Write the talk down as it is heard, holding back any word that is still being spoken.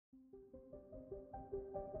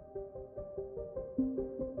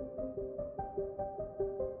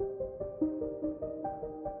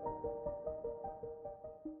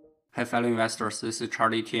Hi fellow investors, this is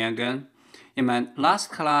Tian again. In my last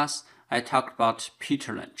class, I talked about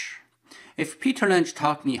Peter Lynch. If Peter Lynch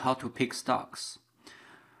taught me how to pick stocks,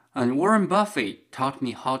 and Warren Buffett taught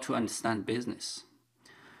me how to understand business.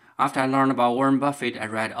 After I learned about Warren Buffett, I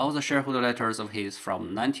read all the shareholder letters of his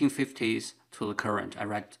from 1950s to the current. I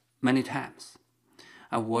read many times.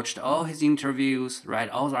 I watched all his interviews, read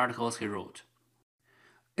all the articles he wrote.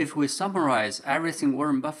 If we summarize everything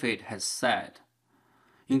Warren Buffett has said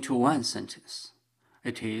into one sentence,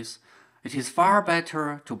 it is far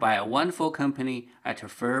better to buy a wonderful company at a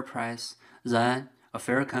fair price than a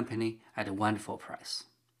fair company at a wonderful price.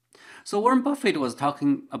 So Warren Buffett was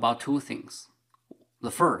talking about two things. The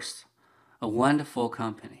first, a wonderful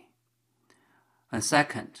company. And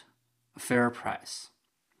second, a fair price.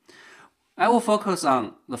 I will focus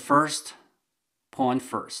on the first point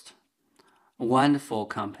first, a wonderful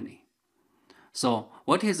company. So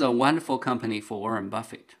what is a wonderful company for Warren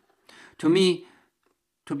Buffett? To me,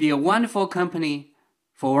 to be a wonderful company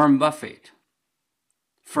for Warren Buffett,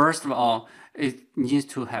 first of all, it needs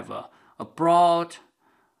to have a broad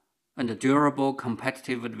and a durable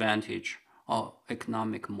competitive advantage or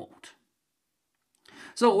economic moat.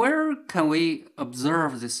 So where can we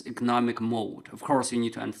observe this economic moat? Of course, you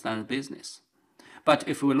need to understand the business. But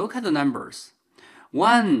if we look at the numbers,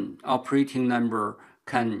 one operating number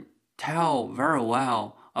can tell very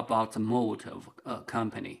well about the moat of a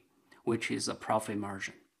company, which is a profit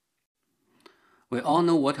margin. We all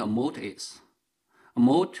know what a moat is. A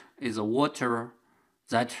moat is a water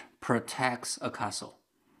that protects a castle.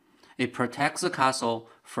 It protects the castle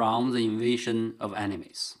from the invasion of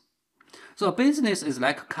enemies. So a business is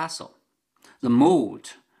like a castle. The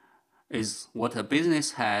moat is what a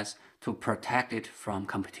business has to protect it from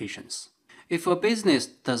competitions. If a business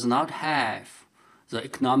does not have the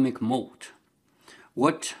economic moat,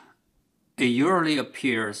 what it usually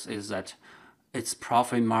appears is that its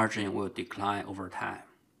profit margin will decline over time.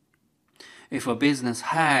 If a business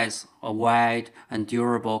has a wide and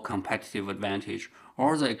durable competitive advantage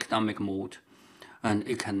or the economic moat, and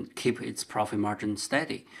it can keep its profit margin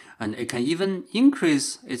steady, and it can even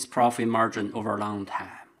increase its profit margin over a long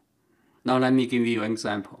time. Now let me give you an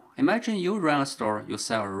example. Imagine you run a store, you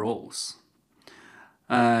sell rolls.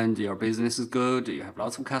 And your business is good, you have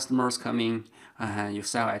lots of customers coming, and you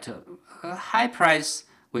sell at a high price,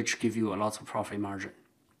 which gives you a lot of profit margin.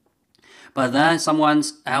 But then someone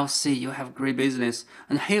else see you have great business,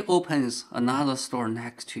 and he opens another store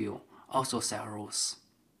next to you, also sell rolls.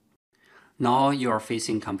 Now you are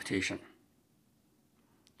facing competition.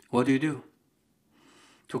 What do?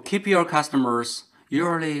 To keep your customers,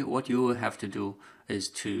 usually what you have to do is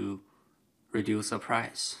to reduce the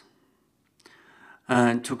price.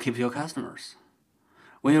 And to keep your customers.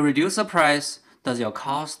 When you reduce the price, does your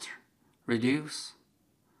cost reduce?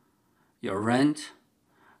 Your rent,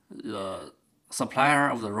 the supplier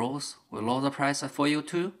of the rolls will lower the price for you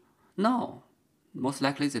too? No, most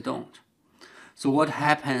likely they don't. So what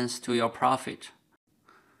happens to your profit?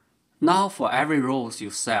 Now for every rolls you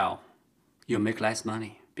sell, you make less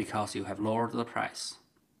money because you have lowered the price.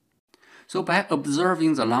 So by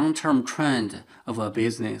observing the long-term trend of a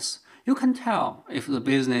business, you can tell if the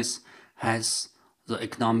business has the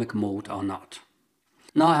economic moat or not.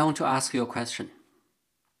 Now I want to ask you a question.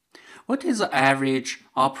 What is the average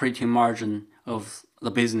operating margin of the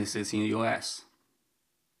businesses in the US?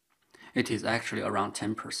 It is actually around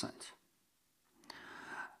 10%.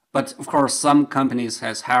 But of course, some companies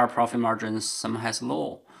has higher profit margins, some has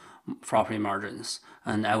low profit margins.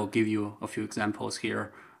 And I will give you a few examples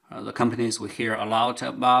here. The companies we hear a lot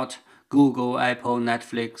about: Google, Apple,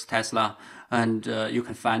 Netflix, Tesla, and you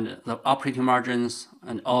can find the operating margins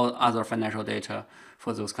and all other financial data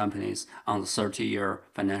for those companies on the 30-year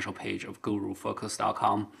financial page of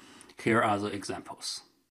GuruFocus.com. Here are the examples.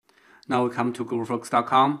 Now we come to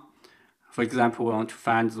GuruFocus.com. For example, we want to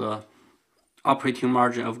find the operating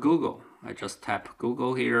margin of Google. I just tap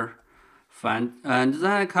Google here, and then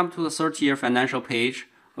I come to the 30-year financial page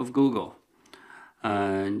of Google.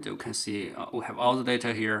 And you can see we have all the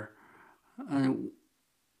data here. And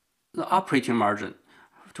the operating margin,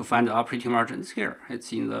 to find the operating margin is here.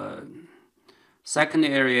 It's in the second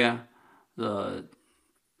area, the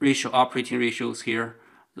operating ratios here,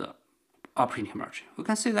 the operating margin. We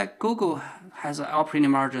can see that Google has an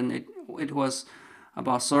operating margin. It was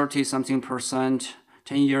about 30-something%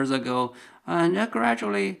 10 years ago, and it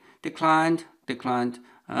gradually declined,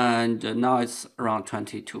 and now it's around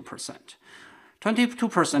 22%.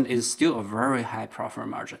 22% is still a very high profit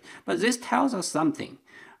margin, but this tells us something.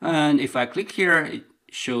 And if I click here, it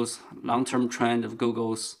shows long-term trend of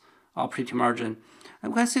Google's operating margin.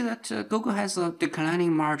 And we can see that Google has a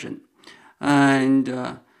declining margin, and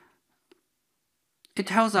it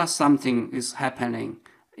tells us something is happening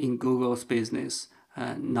in Google's business.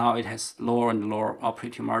 Now it has lower and lower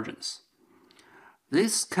operating margins.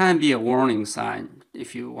 This can be a warning sign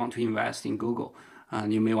if you want to invest in Google.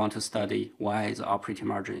 And you may want to study why the operating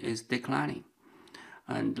margin is declining.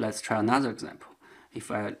 And let's try another example. If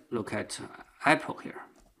I look at Apple here,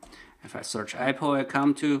 if I search Apple, I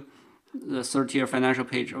come to the 30-year financial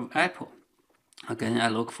page of Apple. Again, I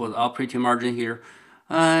look for the operating margin here,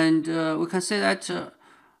 and we can see that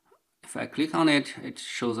if I click on it, it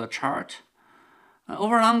shows a chart.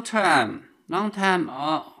 Over a long time,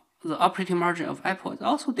 the operating margin of Apple is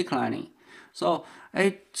also declining. So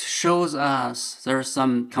it shows us there's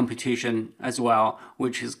some competition as well,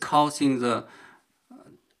 which is causing the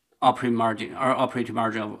operating margin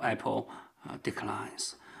of Apple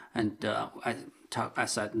declines. And I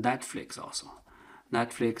said Netflix also.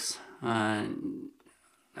 Netflix,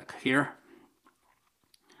 like here,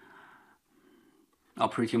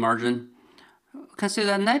 operating margin. You can see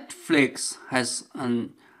that Netflix has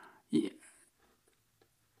an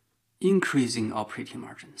increasing operating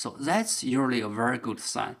margin. So that's usually a very good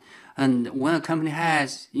sign. And when a company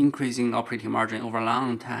has increasing operating margin over a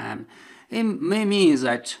long time, it may mean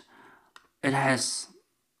that it has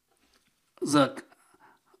the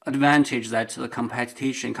advantage that the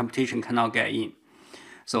competition cannot get in.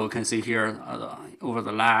 So you can see here over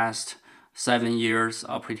the last 7 years,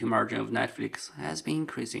 operating margin of Netflix has been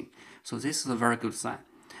increasing. So this is a very good sign.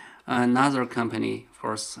 Another company, of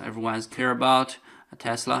course, everyone's care about,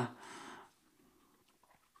 Tesla.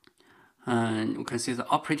 And you can see the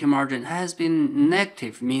operating margin has been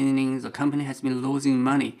negative, meaning the company has been losing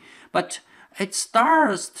money. But it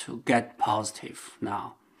starts to get positive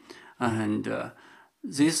now. And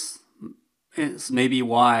this is maybe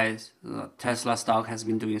why the Tesla stock has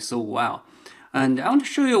been doing so well. And I want to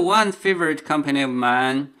show you one favorite company of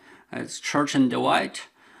mine. It's Church & Dwight,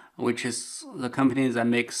 which is the company that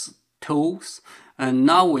makes tools. And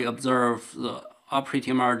now we observe the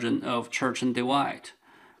operating margin of Church & Dwight.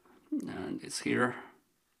 And it's here.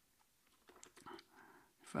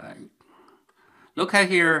 If I look at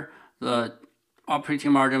here, the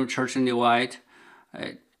operating margin of Church & Dwight,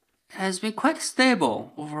 it has been quite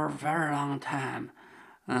stable over a very long time.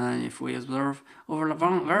 And if we observe over a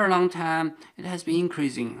very long time, it has been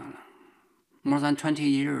increasing more than 20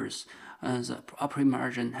 years. The operating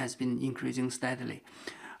margin has been increasing steadily.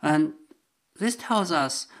 And this tells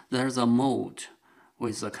us there's a moat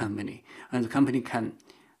with the company. And the company can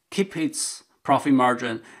keep its profit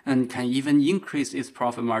margin and can even increase its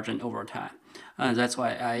profit margin over time. And that's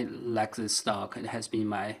why I like this stock. It has been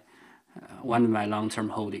one of my long-term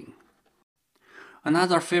holding.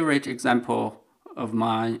 Another favorite example of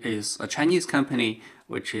mine is a Chinese company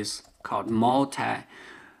which is called Moats.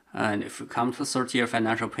 And if you come to the 30-year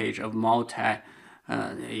financial page of Moats,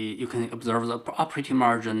 you can observe the operating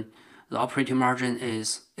margin. The operating margin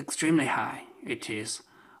is extremely high. It is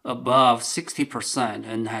above 60%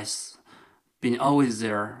 and has been always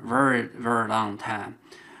there very, very long time.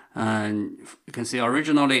 And you can see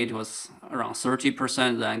originally it was around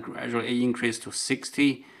 30%, then gradually increased to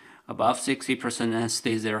 60, above 60%, and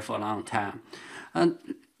stays there for a long time. And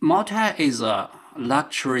Moats is a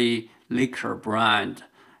luxury liquor brand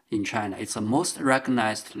in China. It's the most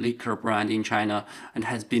recognized liquor brand in China and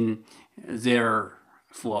has been there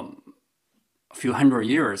for a few hundred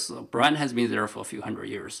years. The brand has been there for a few hundred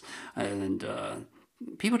years. And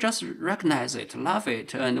people just recognize it, love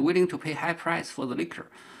it, and willing to pay high price for the liquor.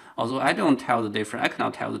 Although I cannot tell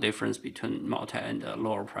the difference between Moats and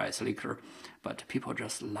lower price liquor, but people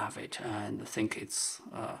just love it and think it's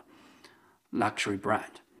a luxury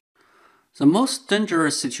brand. The most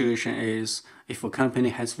dangerous situation is if a company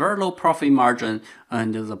has very low profit margin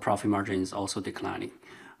and the profit margin is also declining.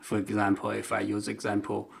 For example, if I use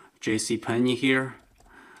example JCPenney here,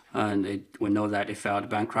 and we know that it filed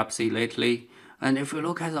bankruptcy lately. And if we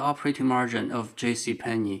look at the operating margin of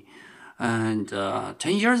JCPenney, and 10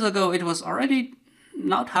 years ago it was already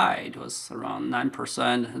not high, it was around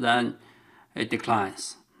 9%, then it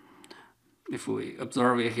declines. If we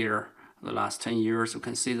observe it here, the last 10 years, you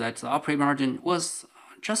can see that the operating margin was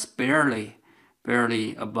just barely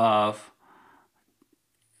above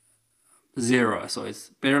zero, so it's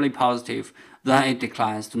barely positive, then it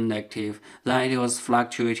declines to negative, then it was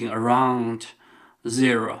fluctuating around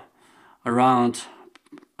zero, around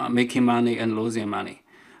making money and losing money,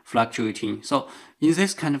 fluctuating. So in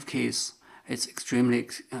this kind of case, it's extremely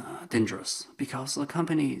dangerous because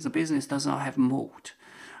the business does not have moat.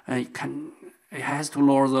 It has to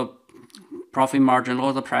lower the profit margin,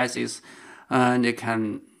 lower the prices, and it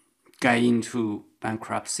can get into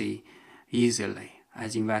bankruptcy easily.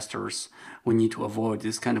 As investors, we need to avoid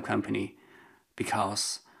this kind of company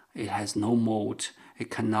because it has no moat. It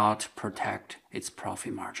cannot protect its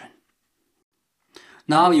profit margin.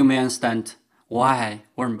 Now you may understand why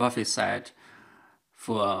Warren Buffett said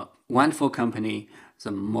for a wonderful company,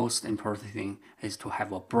 the most important thing is to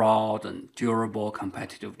have a broad and durable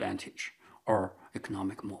competitive advantage or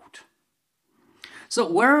economic moat. So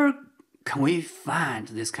where can we find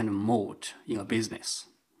this kind of moat in a business?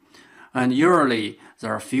 And usually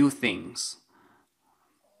there are a few things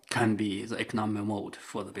can be the economic moat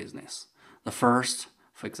for the business. The first,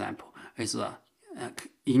 for example, is the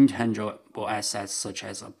intangible assets such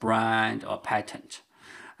as a brand or patent.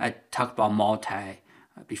 I talked about Moats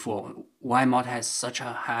before. Why Moats has such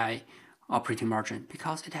a high operating margin?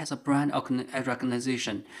 Because it has a brand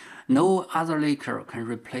recognition. No other liquor can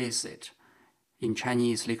replace it in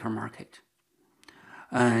Chinese liquor market.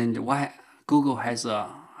 And why Google has a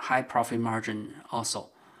high profit margin also,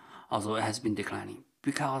 although it has been declining,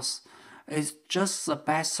 because it's just the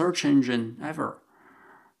best search engine ever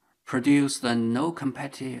produced, and no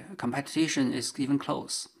competition is even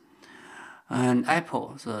close. And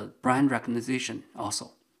Apple, the brand recognition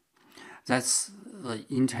also. That's the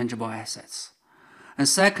intangible assets. And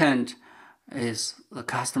second is the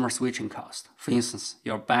customer switching cost. For instance,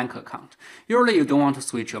 your bank account. Usually you don't want to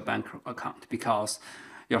switch your bank account because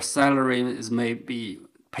your salary is maybe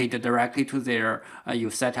paid directly to there. You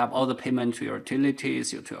set up all the payment to your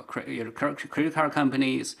utilities, to your credit card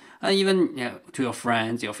companies, and even to your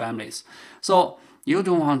friends, your families. So you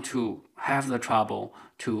don't want to have the trouble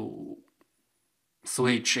to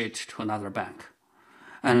switch it to another bank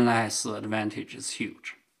unless the advantage is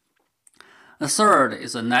huge. The third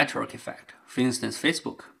is a network effect. For instance,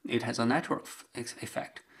 Facebook, it has a network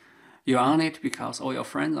effect. You're on it because all your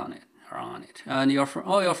friends are on it. And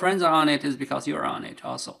all your friends are on it is because you're on it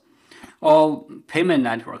also. Or payment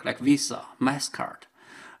network like Visa, MasterCard.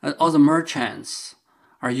 All the merchants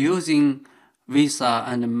are using Visa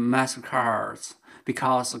and MasterCards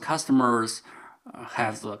because the customers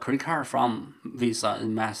have the credit card from Visa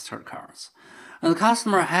and MasterCards. And the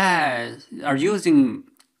customer are using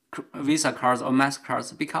Visa cards or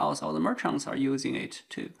MasterCards because all the merchants are using it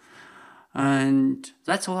too. And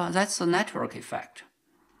that's a network effect.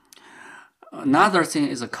 Another thing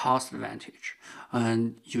is a cost advantage.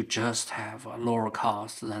 And you just have a lower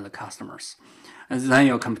cost than the customers, than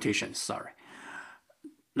your competition, sorry.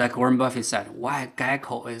 Like Warren Buffett said, why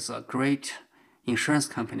Geico is a great insurance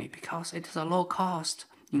company? Because it is a low-cost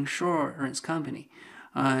insurance company.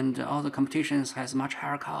 And all the competitions has much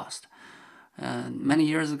higher cost. Many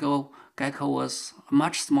years ago, Geico was a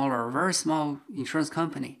much smaller, very small insurance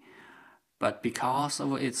company. But because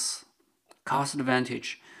of its cost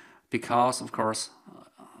advantage, because, of course,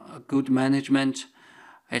 good management,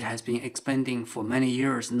 it has been expanding for many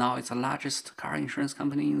years. Now it's the largest car insurance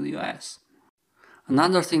company in the US.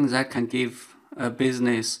 Another thing that can give a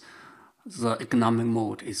business the economic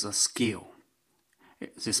moat is a scale.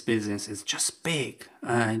 This business is just big,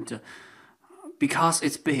 and because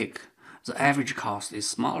it's big, the average cost is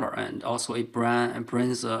smaller, and also it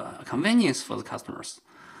brings a convenience for the customers.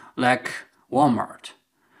 Like Walmart,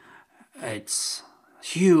 it's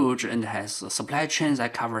huge and has a supply chain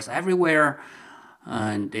that covers everywhere,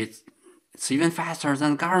 and it's even faster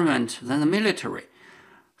than government, than the military.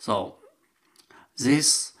 So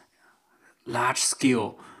this large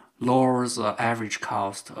scale lowers the average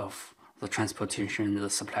cost of the transportation,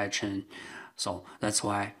 the supply chain. So that's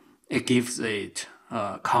why it gives it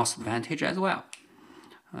a cost advantage as well.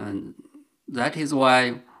 And that is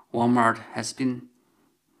why Walmart has been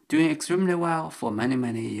doing extremely well for many,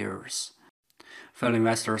 many years. Fellow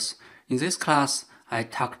investors, in this class, I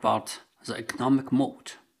talked about the economic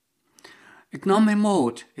moat. Economic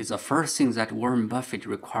moat is the first thing that Warren Buffett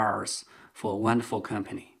requires for a wonderful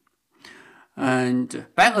company. And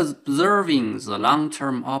by observing the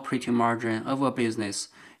long-term operating margin of a business,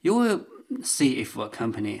 you will see if a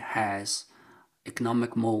company has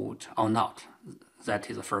economic moat or not. That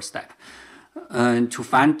is the first step. And to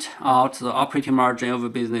find out the operating margin of a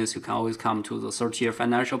business, you can always come to the 30-year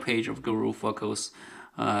financial page of GuruFocus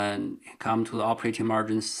and come to the operating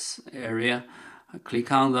margins area.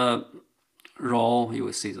 Click on the row, you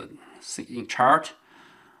will see the chart.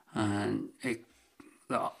 And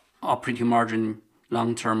the operating margin,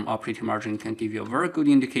 long-term operating margin, can give you a very good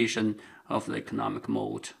indication of the economic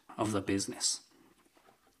moat of the business.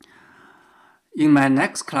 In my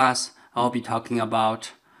next class, I'll be talking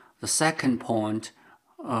about the second point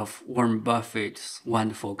of Warren Buffett's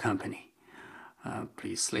wonderful company.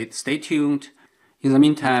 Please stay tuned. In the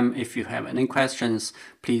meantime, if you have any questions,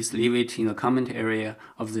 please leave it in the comment area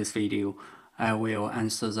of this video. I will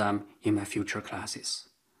answer them in my future classes.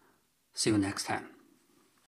 See you next time.